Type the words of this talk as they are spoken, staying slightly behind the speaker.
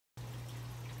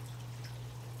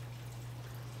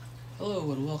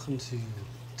Hello and welcome to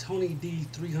Tony D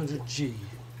 300G.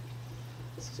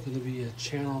 This is going to be a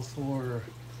channel for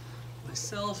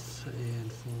myself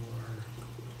and for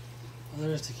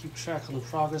others to keep track on the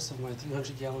progress of my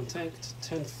 300-gallon tank to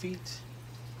 10 feet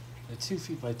by 2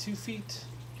 feet by 2 feet.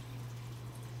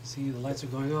 See, the lights are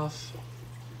going off.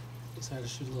 Decided to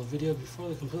shoot a little video before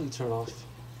they completely turn off.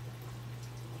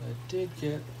 But I did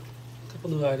get a couple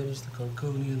new items, the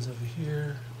gorgonians over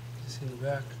here, you see in the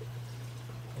back.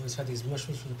 Always had these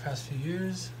mushrooms for the past few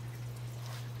years.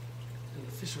 And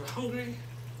the fish are hungry.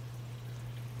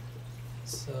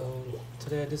 So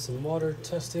today I did some water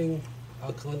testing.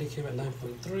 Alkalinity came at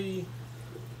 9.3.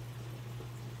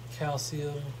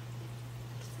 Calcium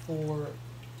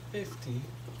 450.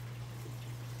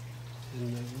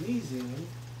 And magnesium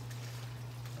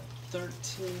at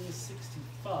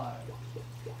 1365.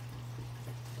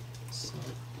 So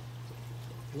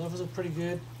levels are pretty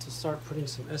good to start putting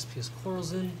some SPS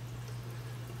corals in,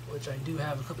 which I do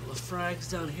have a couple of frags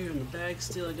down here in the bag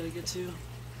still I gotta get to.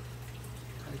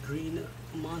 Got a green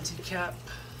Monty cap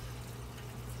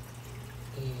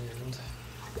and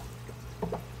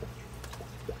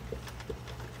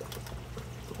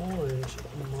orange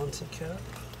Monty cap.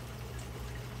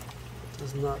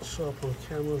 Does not show up on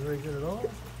camera very good at all.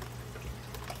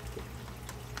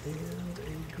 And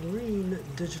a green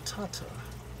digitata.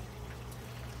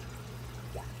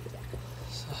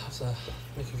 So I have to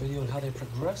make a video on how they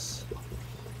progress.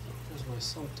 There's my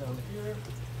sump down here.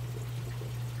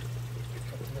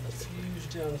 Got the fuse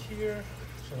down here.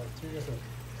 So like 3 different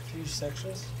fuse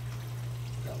sections.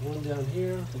 Got one down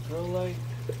here, the grow light.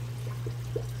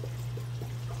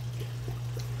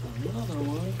 Another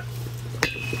one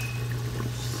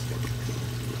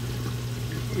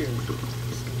here.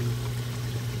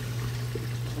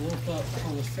 Look up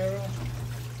Prolifera.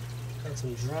 Got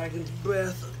some dragon's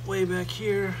breath way back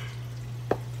here.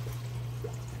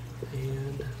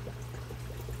 And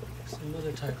some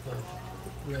other type of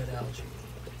red algae.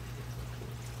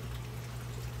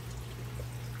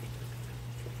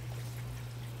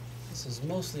 This is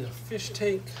mostly a fish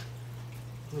tank.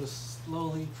 I'm going to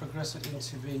slowly progress it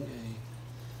into being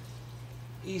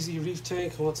a easy reef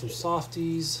tank. I want some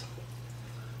softies.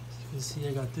 You can see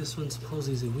I got this one,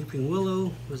 supposedly is a weeping willow.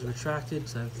 It was retracted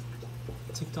because I've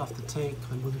ticked off the tank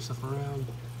by moving stuff around.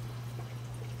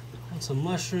 And some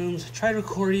mushrooms,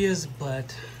 trichocordias,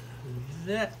 but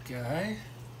that guy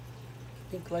I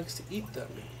think likes to eat them.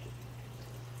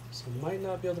 So might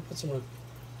not be able to put some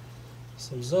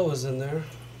zoas in there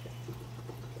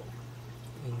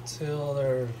until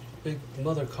their big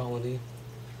mother colony.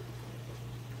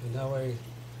 And that way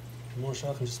the more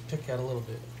shell can just pick at a little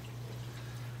bit.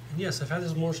 And yes, I've had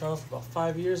this more shell for about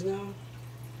 5 years now.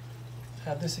 I've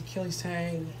had this Achilles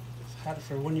tang. I've had it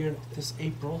for 1 year this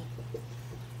April.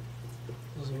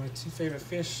 Those are my 2 favorite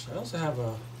fish. I also have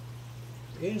a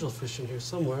angelfish in here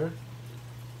somewhere.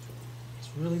 It's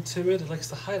really timid. It likes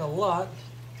to hide a lot.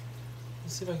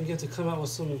 Let's see if I can get it to come out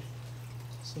with some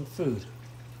food.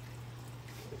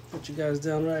 Put you guys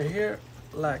down right here,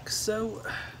 like so.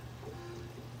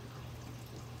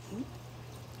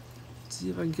 See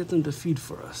if I can get them to feed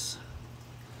for us.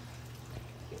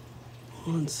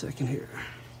 1 second here.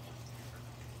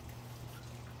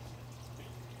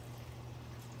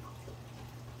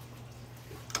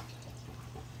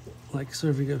 Like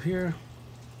serving up here,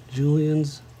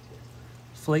 juliennes,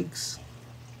 flakes.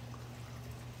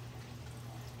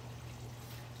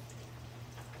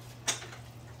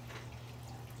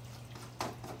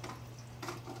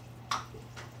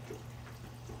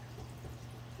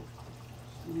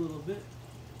 A little bit.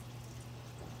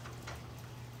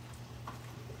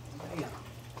 Yeah.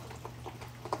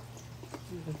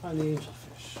 You can find the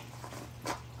angelfish.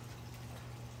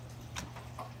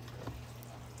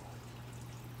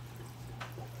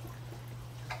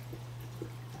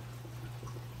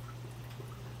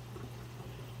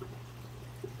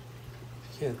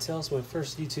 If you can't tell, it's my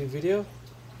first YouTube video.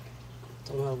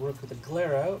 Don't know how to work with the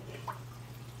glare out.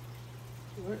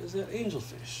 Where is that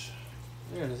angelfish?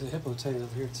 There, there's a hippo tang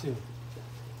over here too.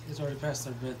 It's already past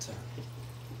their bedtime.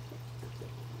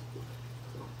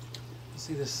 You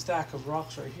see this stack of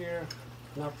rocks right here,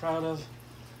 I'm not proud of.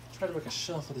 Tried to make a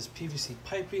shelf with this PVC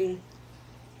piping.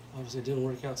 Obviously it didn't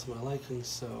work out to my liking,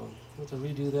 so I'll have to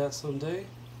redo that someday.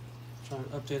 Try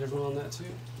and update everyone on that too.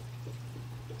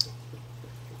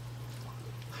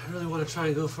 I really want to try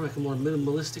and go for like a more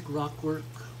minimalistic rock work.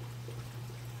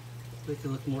 Make it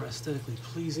look more aesthetically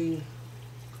pleasing.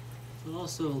 But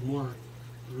also more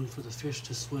room for the fish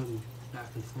to swim back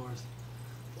and forth.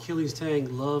 Achilles tang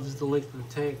loves the length of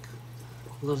the tank,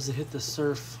 loves to hit the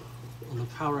surf on the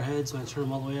power head, so I turn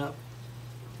them all the way up.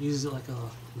 Uses it like a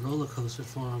roller coaster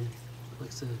for him.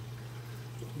 Likes to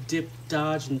dip,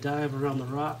 dodge, and dive around the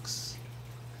rocks.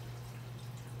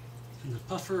 And the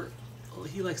puffer, well,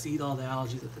 he likes to eat all the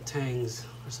algae that the tangs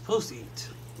are supposed to eat.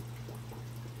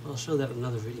 I'll show that in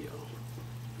another video.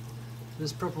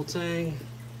 This purple tang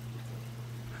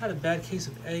had a bad case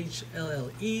of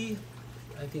HLLE,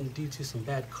 I think due to some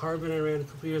bad carbon I ran a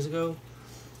couple years ago.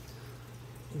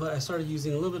 But I started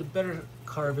using a little bit better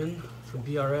carbon from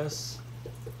BRS.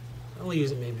 I only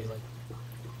use it maybe like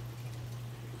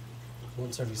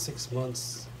once every 6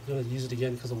 months. I'm gonna use it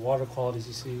again because of water quality, as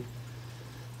you see.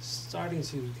 Starting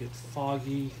to get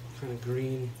foggy, kind of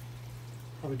green.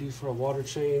 Probably due for a water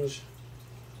change.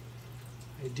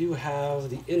 I do have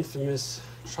the infamous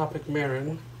Tropic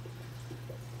Marin,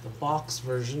 the box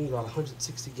version, about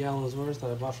 160 gallons worth that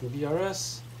I bought from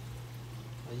BRS.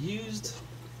 I used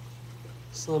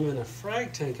some in a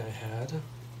frag tank I had,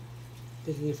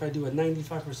 thinking if I do a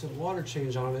 95% water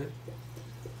change on it,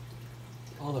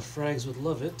 all the frags would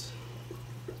love it.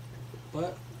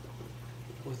 But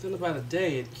within about a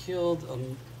day, it killed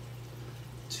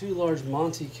 2 large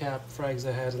Monty cap frags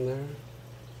I had in there,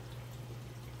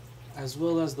 as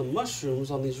well as the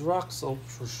mushrooms on these rocks were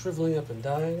shriveling up and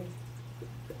dying.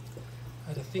 I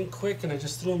had to think quick, and I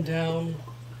just threw them down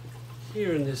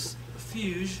here in this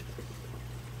refuge,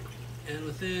 and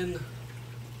within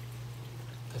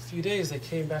a few days they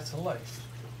came back to life.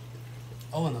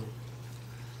 Oh, and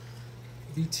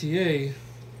the VTA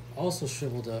also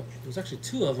shriveled up. There was actually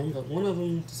 2 of them, but one of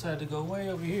them decided to go way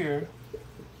over here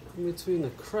in between the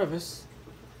crevice,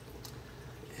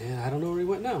 and I don't know where he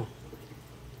went now.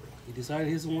 He decided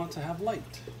he doesn't want to have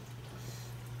light.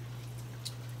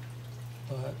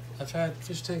 But I've had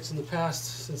fish tanks in the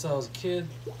past since I was a kid.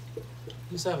 I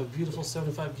used to have a beautiful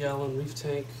 75-gallon reef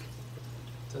tank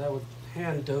that I would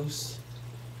hand dose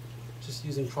just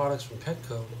using products from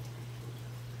Petco.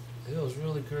 And it was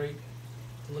really great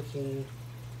looking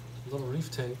little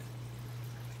reef tank.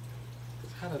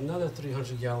 I've had another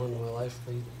 300-gallon in my life.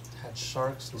 We had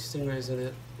sharks and stingrays in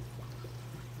it,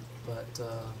 but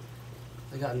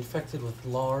I got infected with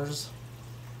Lars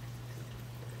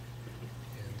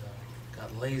and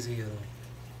got lazy and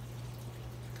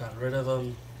got rid of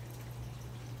them.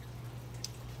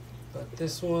 But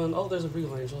this one, oh, there's a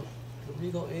Regal Angel. The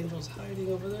Regal Angel's hiding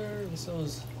over there, and so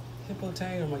is Hippo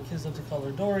Tang, or my kids love to call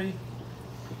her Dory.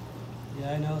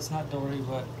 Yeah, I know it's not Dory,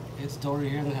 but it's Dory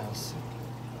here in the house.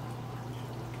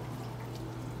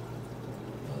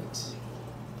 But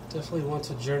definitely want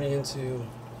to journey into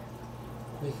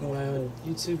making my own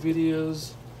YouTube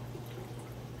videos.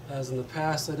 As in the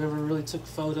past, I never really took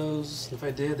photos. If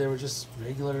I did, they were just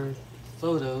regular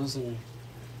photos and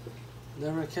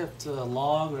never kept a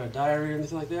log or a diary or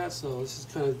anything like that. So this is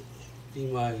kind of be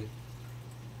my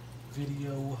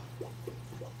video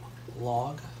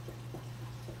log,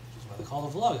 which is why they call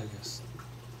it a vlog, I guess.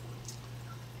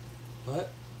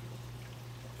 But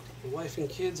my wife and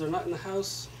kids are not in the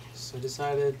house, so I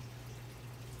decided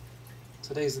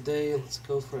today's the day. Let's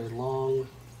go for a long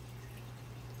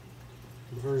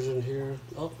version here.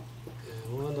 Oh,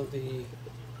 and one of the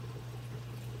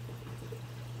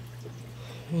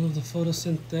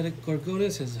photosynthetic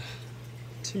gorgonias is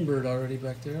timbered already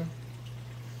back there.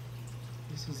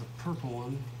 This is a purple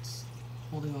one. It's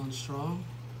holding on strong.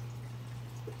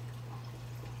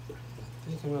 I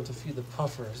think I'm going to have to feed the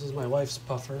puffer. This is my wife's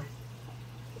puffer.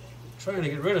 I'm trying to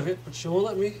get rid of it, but she won't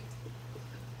let me.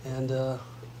 And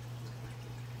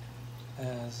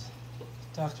as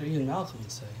Dr. Ian Malcolm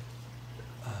would say,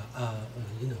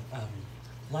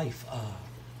 life,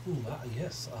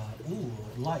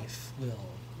 life will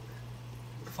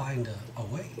find a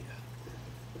way.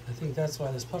 I think that's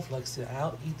why this puffer likes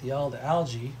to eat all the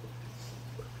algae,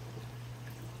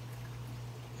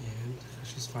 and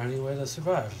she's finding a way to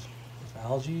survive with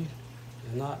algae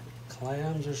and not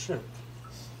clams or shrimp.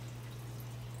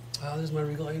 There's my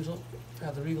Regal Angel. I've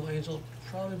had the Regal Angel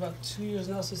probably about 2 years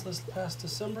now, since this past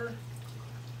December.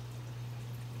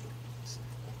 It's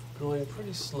growing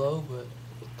pretty slow, but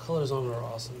the colors on it are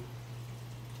awesome.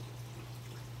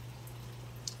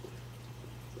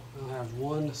 I have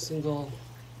one single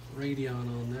radion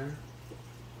on there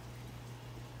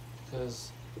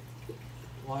because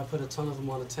while I put a ton of them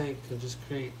on a tank can just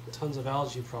create tons of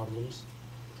algae problems.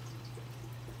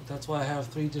 But that's why I have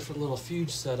 3 different little fuge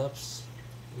setups.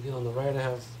 Again, on the right I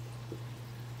have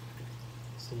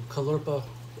some Callirpa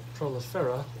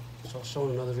prolifera, which I'll show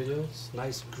in another video. It's a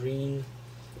nice green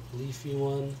leafy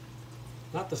one,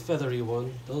 not the feathery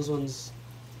one. Those ones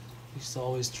used to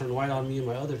always turn white on me in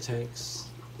my other tanks.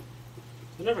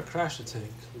 I never crashed a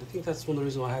tank. I think that's one of the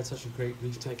reasons why I had such a great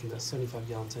reef tank in that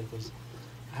 75-gallon tank, was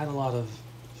I had a lot of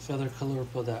feather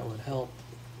colourpa that would help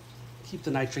keep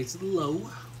the nitrates low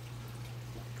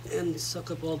and suck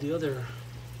up all the other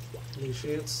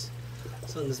nutrients.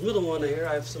 So in this middle one here,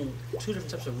 I have two different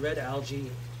types of red algae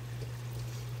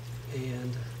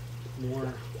and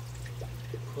more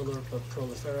Colourpa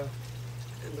prolifera.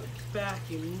 In the back,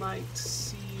 you might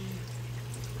see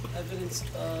evidence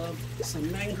of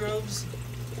some mangroves.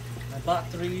 I bought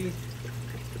 3.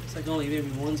 Looks like only maybe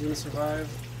one's gonna survive.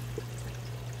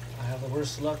 I have the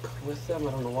worst luck with them.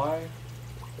 I don't know why.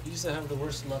 I used to have the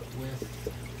worst luck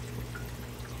with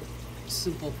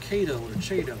simple Cato or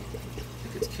Chato. I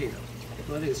think it's Cato.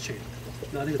 No, I think it's Chato.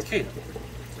 No, I think it's Cato.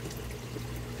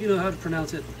 If you know how to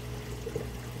pronounce it,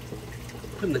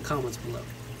 put in the comments below.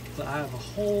 But I have a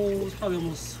whole, it's probably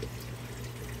almost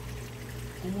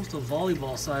a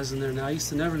volleyball size in there now. I used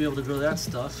to never be able to grow that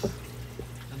stuff.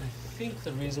 And I think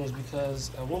the reason was because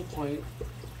at one point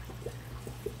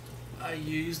I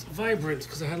used Vibrant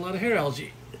because I had a lot of hair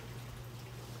algae.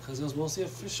 Because it was mostly a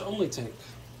fish only tank.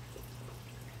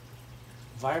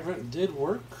 Vibrant did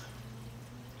work,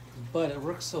 but it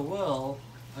worked so well,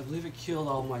 I believe it killed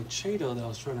all my Chato that I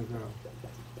was trying to grow.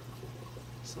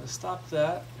 So I stopped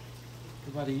that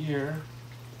for about a year,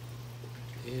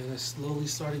 and I slowly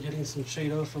started getting some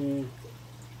Chato from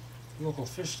local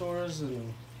fish stores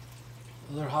and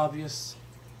other hobbyists.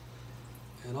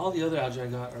 And all the other algae I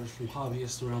got are from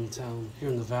hobbyists around the town, here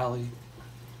in the valley,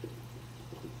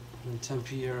 in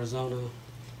Tempe, Arizona.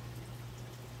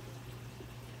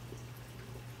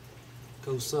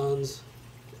 Go Suns,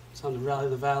 time to rally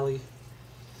the valley.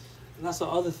 And that's the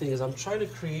other thing, is I'm trying to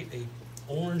create a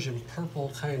orange and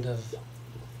purple kind of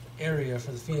area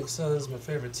for the Phoenix Suns, my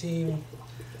favorite team.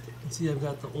 You can see I've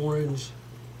got the orange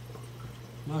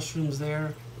mushrooms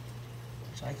there,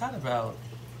 which I got about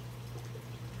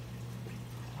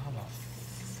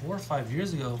 4 or 5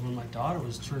 years ago when my daughter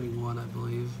was turning 1, I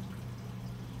believe.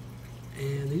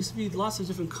 And there used to be lots of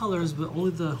different colors, but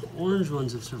only the orange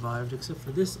ones have survived, except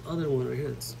for this other one right here.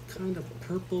 It's kind of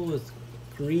purple with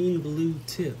green-blue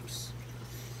tips.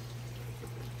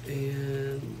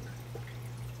 And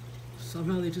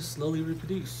somehow they just slowly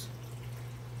reproduce.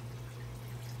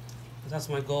 But that's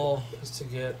my goal, is to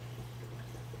get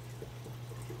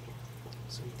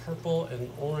some purple and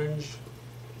orange.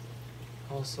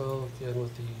 Also, again,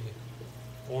 with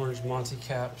the orange Monty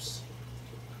caps.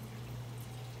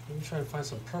 Let me try and find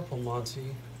some purple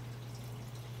Monty.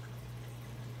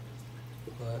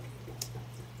 But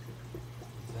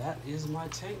that is my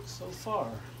tank so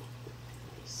far.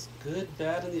 It's good,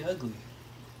 bad, and the ugly.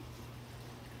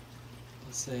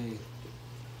 Let's say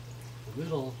the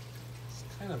middle is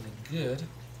kind of a good.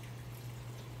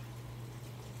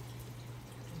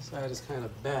 This side is kind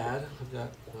of bad. I've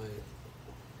got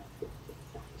my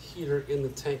heater in the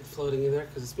tank floating in there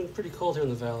because it's been pretty cold here in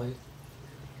the valley.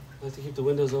 I like to keep the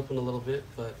windows open a little bit,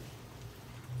 but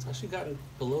it's actually gotten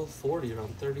below 40,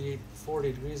 around 38,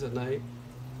 40 degrees at night.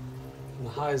 And the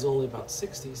high is only about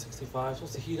 60, 65.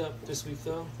 Supposed to heat up this week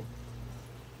though,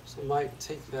 so I might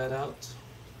take that out.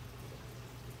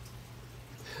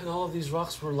 And all of these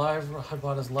rocks were live, I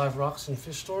bought as live rocks in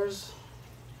fish stores.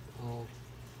 I'll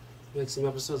make some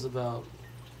episodes about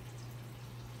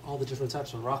all the different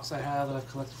types of rocks I have that I've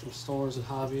collected from stores and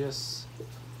hobbyists.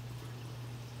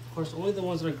 Of course, only the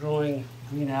ones that are growing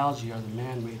green algae are the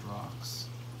man-made rocks,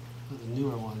 the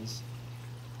newer ones.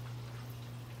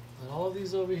 But all of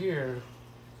these over here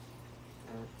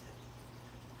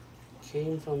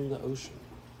came from the ocean.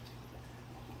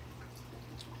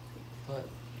 But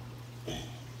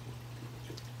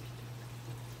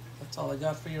that's all I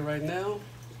got for you right now.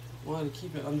 Wanted to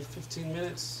keep it under 15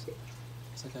 minutes.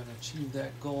 Looks like I've achieved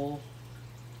that goal.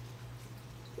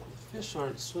 The fish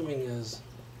aren't swimming as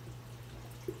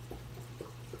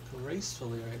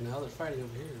gracefully right now. They're fighting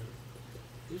over here.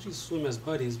 They usually swim as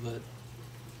buddies, but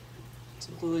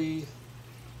typically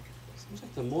seems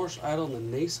like the Morse idol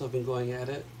and the Naso have been going at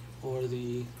it, or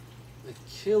the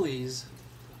Achilles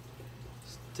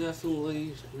is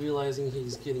definitely realizing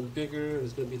he's getting bigger and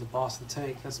is going to be the boss of the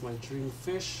tank. That's my dream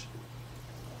fish.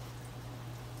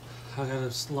 I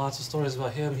got lots of stories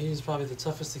about him. He's probably the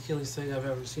toughest Achilles thing I've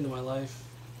ever seen in my life,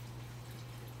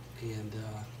 and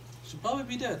should probably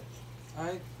be dead.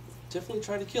 I definitely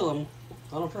tried to kill him,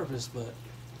 not on purpose, but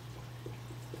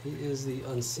he is the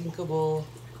unsinkable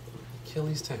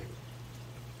Achilles tank.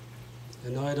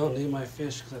 And no, I don't name my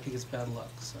fish because I think it's bad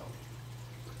luck. So,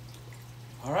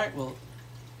 all right, well,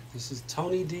 this is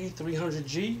Tony D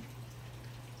 300G,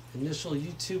 initial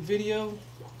YouTube video.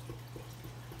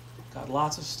 Got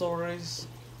lots of stories,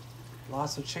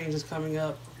 lots of changes coming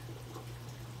up,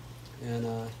 and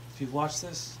if you've watched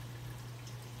this,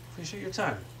 appreciate your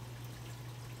time.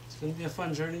 gonna be a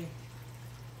fun journey.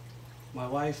 My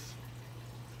wife,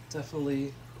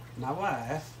 definitely my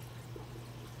wife.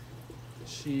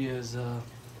 She is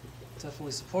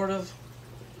definitely supportive.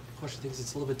 Of course, she thinks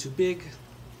it's a little bit too big.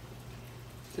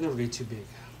 It can never be too big.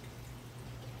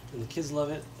 And the kids love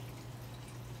it.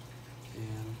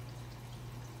 And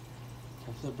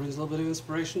hopefully it brings a little bit of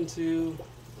inspiration to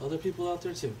other people out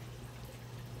there too.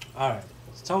 Alright,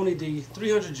 it's Tony D,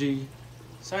 300G,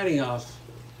 signing off.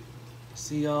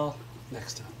 See y'all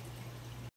next time.